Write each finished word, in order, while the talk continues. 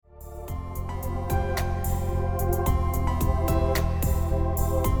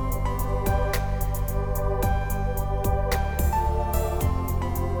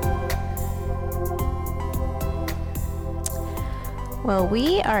Well,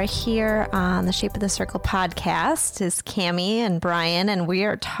 we are here on the Shape of the Circle podcast. It's Cami and Brian, and we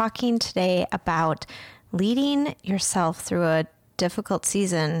are talking today about leading yourself through a difficult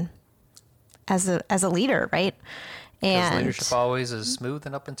season as a leader, right? Because leadership always is smooth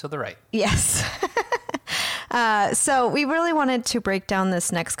and up and to the right. Yes. So we really wanted to break down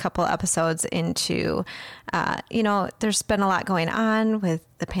this next couple episodes into, there's been a lot going on with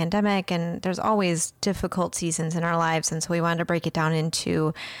the pandemic, and there's always difficult seasons in our lives. And so we wanted to break it down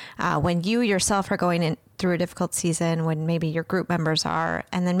into when you yourself are going through a difficult season, when maybe your group members are,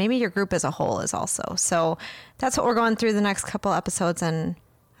 and then maybe your group as a whole is also. So that's what we're going through the next couple episodes, and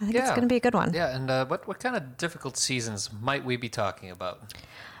I think it's going to be a good one. Yeah, and what kind of difficult seasons might we be talking about?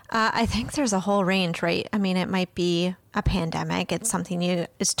 I think there's a whole range, right? I mean, it might be a pandemic. It's something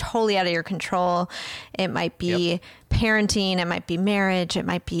is totally out of your control. It might be parenting. It might be marriage. It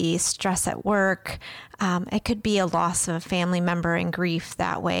might be stress at work. It could be a loss of a family member and grief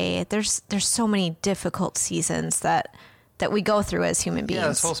that way. There's so many difficult seasons that we go through as human beings. Yeah,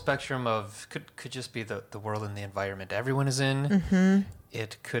 this whole spectrum of could just be the world and the environment everyone is in. Mm-hmm.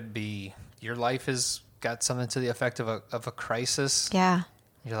 It could be your life has got something to the effect of a crisis. Yeah.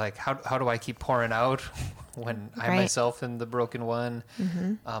 You're like, how do I keep pouring out when I myself am the broken one?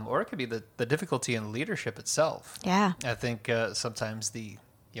 Mm-hmm. Or it could be the difficulty in leadership itself. Yeah. I think sometimes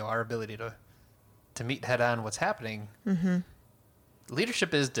our ability to meet head on what's happening,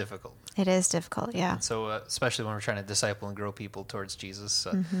 leadership is difficult. It is difficult, yeah. And so especially when we're trying to disciple and grow people towards Jesus.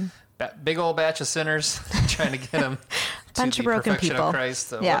 Big old batch of sinners trying to get them to bunch the of broken perfection people. of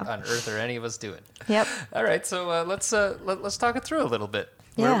Christ. What on earth are any of us doing? Yep. All right, so let's talk it through a little bit.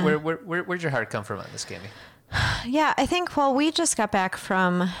 Yeah. Where'd your heart come from on this, Cami? Yeah, I think, we just got back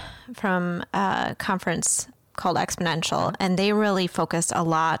from a conference called Exponential, and they really focused a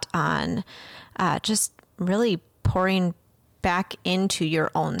lot on just really pouring back into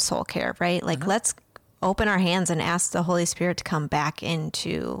your own soul care, right? Like, let's open our hands and ask the Holy Spirit to come back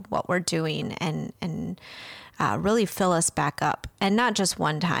into what we're doing and really fill us back up. And not just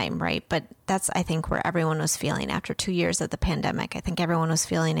one time, right? But that's, I think, where everyone was feeling after 2 years of the pandemic. I think everyone was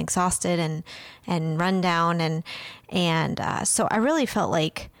feeling exhausted and run down. And so I really felt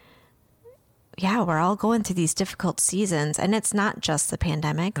like, we're all going through these difficult seasons. And it's not just the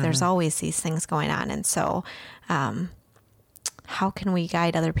pandemic. There's always these things going on. And so how can we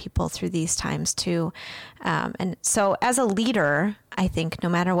guide other people through these times too? And so as a leader, I think no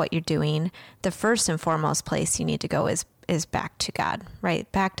matter what you're doing, the first and foremost place you need to go is back to God,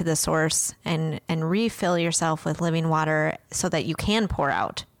 right? Back to the source and refill yourself with living water so that you can pour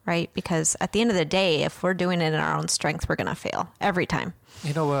out, right? Because at the end of the day, if we're doing it in our own strength, we're going to fail every time.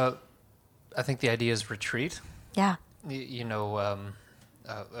 I think the idea is retreat. Yeah. A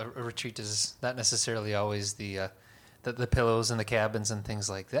retreat is not necessarily always the pillows and the cabins and things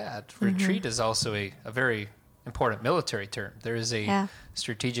like that. Retreat is also a very important military term. There is a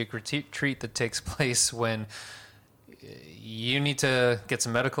strategic retreat that takes place when you need to get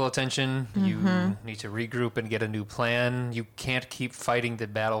some medical attention. You need to regroup and get a new plan. You can't keep fighting the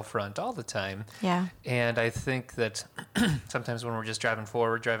battlefront all the time. Yeah. And I think that sometimes when we're just driving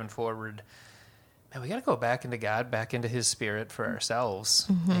forward, man, we got to go back into God, back into His Spirit for ourselves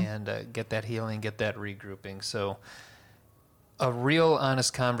and get that healing, get that regrouping. So a real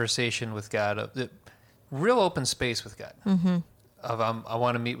honest conversation with God, a real open space with God. I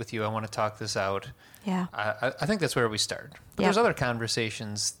want to meet with you. I want to talk this out. Yeah. I think that's where we start. But there's other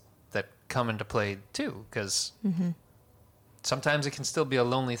conversations that come into play too, because sometimes it can still be a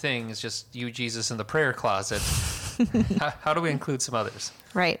lonely thing. It's just you, Jesus, in the prayer closet. How do we include some others?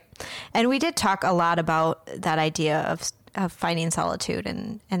 Right. And we did talk a lot about that idea of finding solitude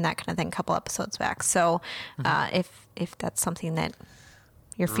and that kind of thing a couple episodes back. So if that's something that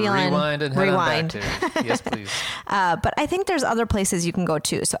you're feeling, rewind and head on back to. Yes, please. But I think there's other places you can go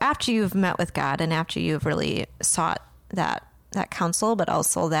to. So after you've met with God and after you've really sought that counsel, but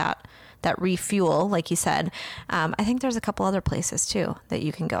also that refuel, like you said, I think there's a couple other places too that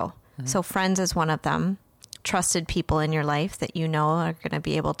you can go. So friends is one of them. Trusted people in your life that you know are going to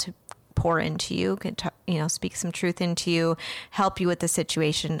be able to pour into you, speak some truth into you, help you with the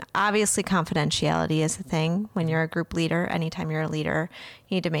situation. Obviously, confidentiality is a thing when you're a group leader. Anytime you're a leader,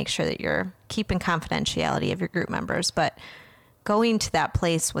 you need to make sure that you're keeping confidentiality of your group members. But going to that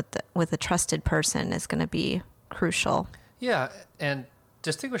place with a trusted person is going to be crucial. Yeah, and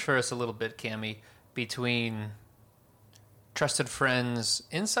distinguish for us a little bit, Cami, between trusted friends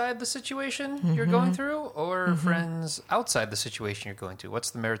inside the situation you're going through or friends outside the situation you're going to?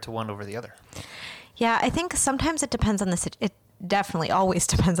 What's the merit to one over the other? Yeah, I think sometimes it depends on it definitely always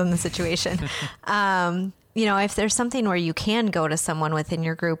depends on the situation. if there's something where you can go to someone within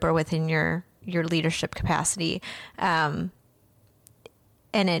your group or within your leadership capacity, and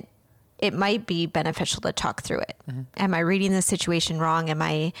it might be beneficial to talk through it. Mm-hmm. Am I reading the situation wrong? Am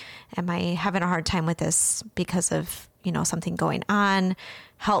I having a hard time with this because of, something going on?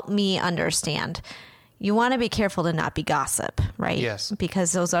 Help me understand. You want to be careful to not be gossip, right? Yes.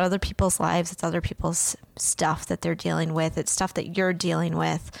 Because those are other people's lives. It's other people's stuff that they're dealing with. It's stuff that you're dealing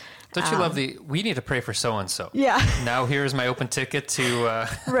with. Don't you love we need to pray for so-and-so. Yeah. Now here's my open ticket to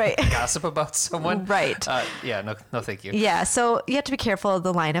right. gossip about someone. Right. No, thank you. Yeah. So you have to be careful of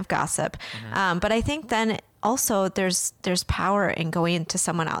the line of gossip. Mm-hmm. But I think then also there's power in going to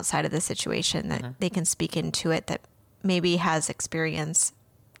someone outside of the situation that mm-hmm. they can speak into it, that maybe has experience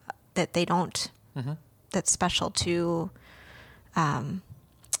that they don't, mm-hmm. that's special to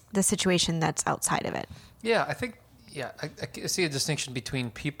the situation that's outside of it. Yeah, I think, I see a distinction between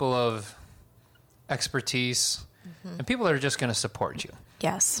people of expertise mm-hmm. and people that are just going to support you.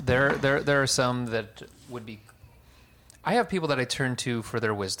 Yes. There are some that would be, I have people that I turn to for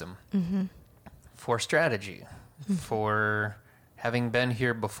their wisdom, mm-hmm. for strategy, mm-hmm. for having been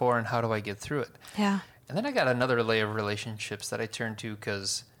here before and how do I get through it. Yeah. And then I got another layer of relationships that I turn to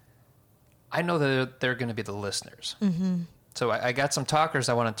because I know that they're going to be the listeners. Mm-hmm. So I got some talkers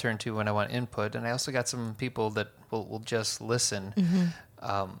I want to turn to when I want input, and I also got some people that will just listen,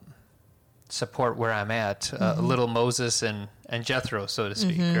 mm-hmm. Support where I'm at. Mm-hmm. Little Moses and Jethro, so to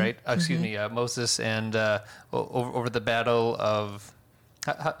speak, mm-hmm. right? Excuse mm-hmm. me, Moses and over the battle of...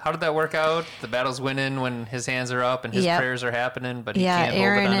 How did that work out? The battle's winning when his hands are up and his prayers are happening, but he can't hold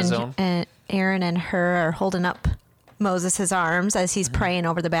it on his own? And Aaron and Hur are holding up Moses' arms as he's mm-hmm. praying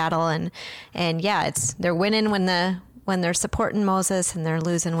over the battle, and they're winning when they're supporting Moses, and they're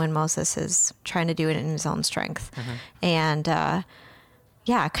losing when Moses is trying to do it in his own strength. Mm-hmm. And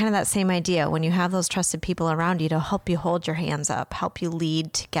kind of that same idea, when you have those trusted people around you to help you hold your hands up, help you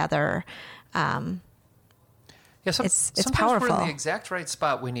lead together. It's powerful. We're in the exact right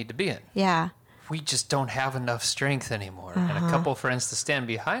spot we need to be in. Yeah. We just don't have enough strength anymore. Uh-huh. And a couple friends to stand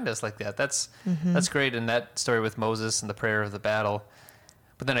behind us like that. That's great in that story with Moses and the prayer of the battle.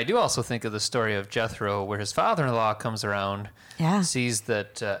 But then I do also think of the story of Jethro, where his father-in-law comes around, sees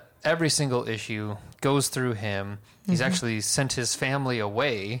that every single issue goes through him. He's mm-hmm. actually sent his family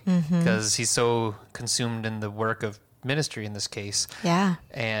away because he's so consumed in the work of ministry in this case. Yeah.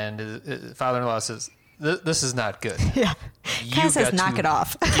 And his father-in-law says, this is not good. Yeah. Kind of says, knock it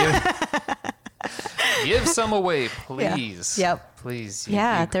off. Give some away, please. Yeah. Yep. Please.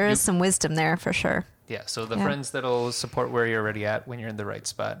 There is some wisdom there for sure. Yeah, so the friends that'll support where you're already at when you're in the right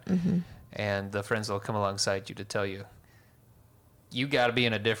spot, mm-hmm. and the friends that'll come alongside you to tell you, you got to be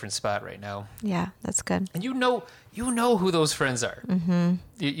in a different spot right now. Yeah, that's good. And you know who those friends are. Mm-hmm.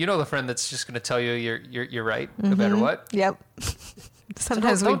 You know the friend that's just going to tell you you're right, mm-hmm. no matter what. Yep.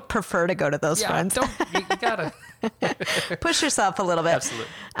 Sometimes we prefer to go to those friends. You gotta push yourself a little bit. Absolutely.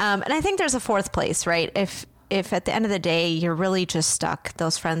 And I think there's a fourth place, right? If at the end of the day you're really just stuck,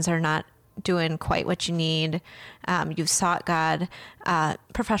 those friends are not doing quite what you need. You've sought God,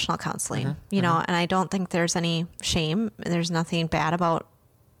 professional counseling, mm-hmm. And I don't think there's any shame. There's nothing bad about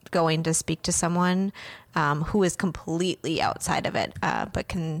going to speak to someone who is completely outside of it, but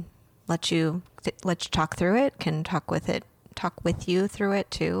can let you talk through it, can talk with you through it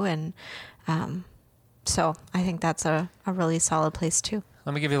too. And so I think that's a really solid place too.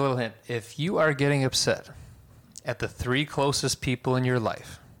 Let me give you a little hint. If you are getting upset at the 3 closest people in your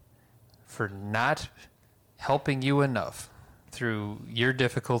life for not helping you enough through your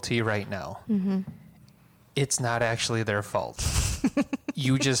difficulty right now, mm-hmm. it's not actually their fault.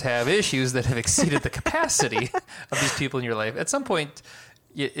 You just have issues that have exceeded the capacity of these people in your life. At some point,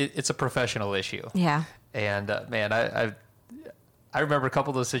 it's a professional issue. Yeah. And man, I remember a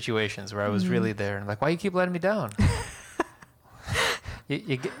couple of those situations where I was mm-hmm. really there, and I'm like, why you keep letting me down?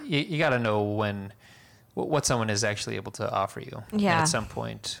 you got to know what someone is actually able to offer you. Yeah. And at some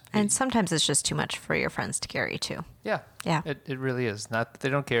point. And sometimes it's just too much for your friends to carry too. Yeah. Yeah. It really is. Not that they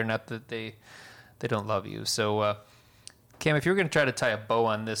don't care, not that they don't love you. So, Cam, if you were going to try to tie a bow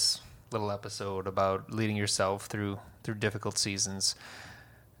on this little episode about leading yourself through difficult seasons,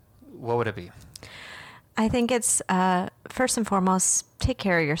 what would it be? I think it's first and foremost, take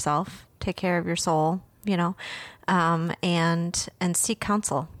care of yourself, take care of your soul, and seek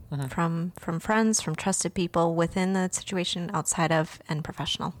counsel mm-hmm. from friends, from trusted people within the situation, outside of, and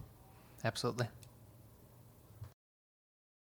professional. Absolutely.